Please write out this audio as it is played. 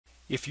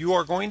If you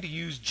are going to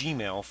use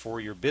Gmail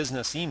for your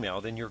business email,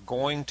 then you're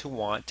going to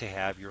want to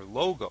have your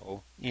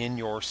logo in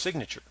your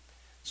signature.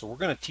 So we're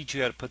going to teach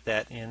you how to put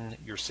that in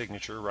your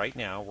signature right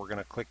now. We're going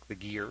to click the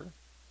gear,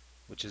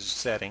 which is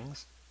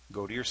settings,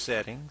 go to your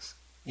settings.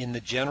 In the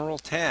general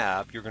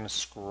tab, you're going to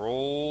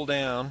scroll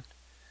down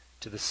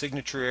to the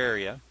signature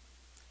area,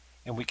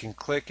 and we can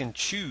click and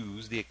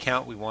choose the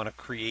account we want to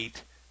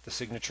create the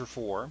signature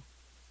for.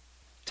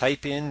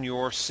 Type in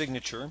your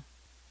signature.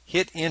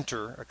 Hit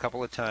enter a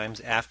couple of times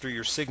after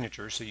your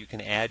signature so you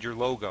can add your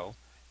logo.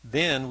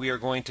 Then we are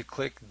going to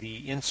click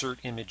the insert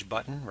image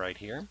button right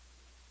here.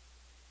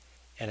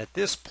 And at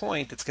this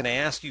point it's going to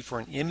ask you for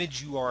an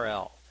image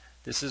URL.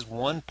 This is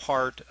one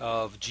part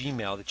of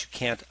Gmail that you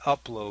can't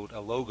upload a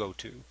logo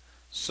to.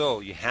 So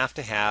you have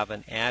to have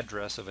an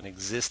address of an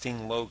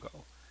existing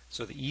logo.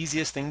 So the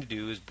easiest thing to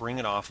do is bring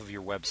it off of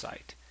your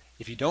website.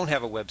 If you don't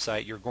have a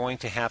website, you're going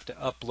to have to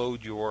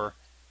upload your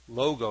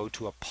logo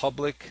to a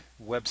public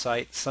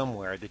website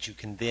somewhere that you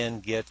can then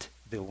get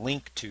the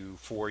link to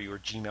for your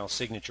Gmail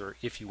signature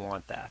if you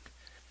want that.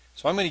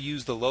 So I'm going to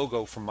use the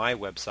logo from my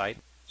website.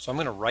 So I'm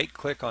going to right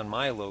click on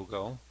my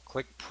logo,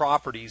 click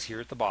Properties here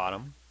at the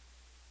bottom,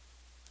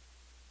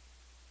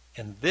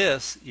 and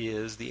this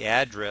is the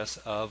address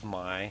of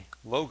my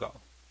logo.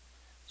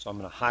 So I'm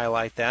going to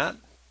highlight that,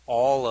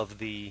 all of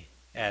the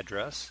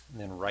address, and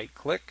then right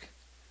click,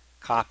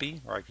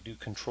 copy, or I could do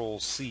Control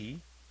C.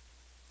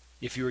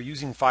 If you are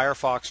using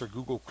Firefox or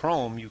Google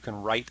Chrome, you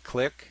can right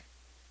click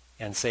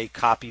and say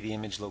copy the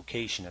image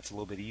location. It's a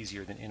little bit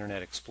easier than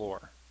Internet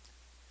Explorer.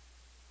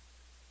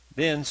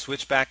 Then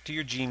switch back to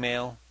your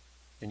Gmail,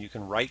 then you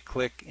can right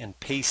click and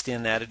paste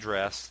in that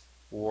address,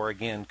 or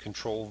again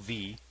Control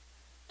V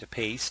to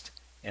paste,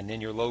 and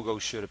then your logo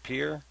should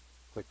appear.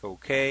 Click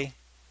OK,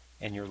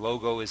 and your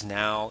logo is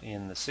now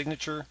in the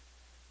signature.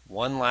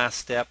 One last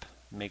step,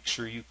 make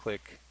sure you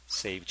click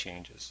Save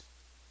Changes.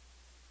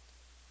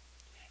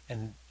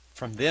 And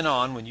from then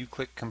on, when you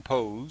click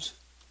Compose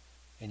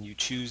and you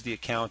choose the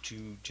account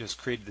you just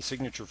created the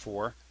signature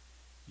for,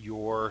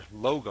 your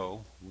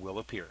logo will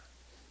appear.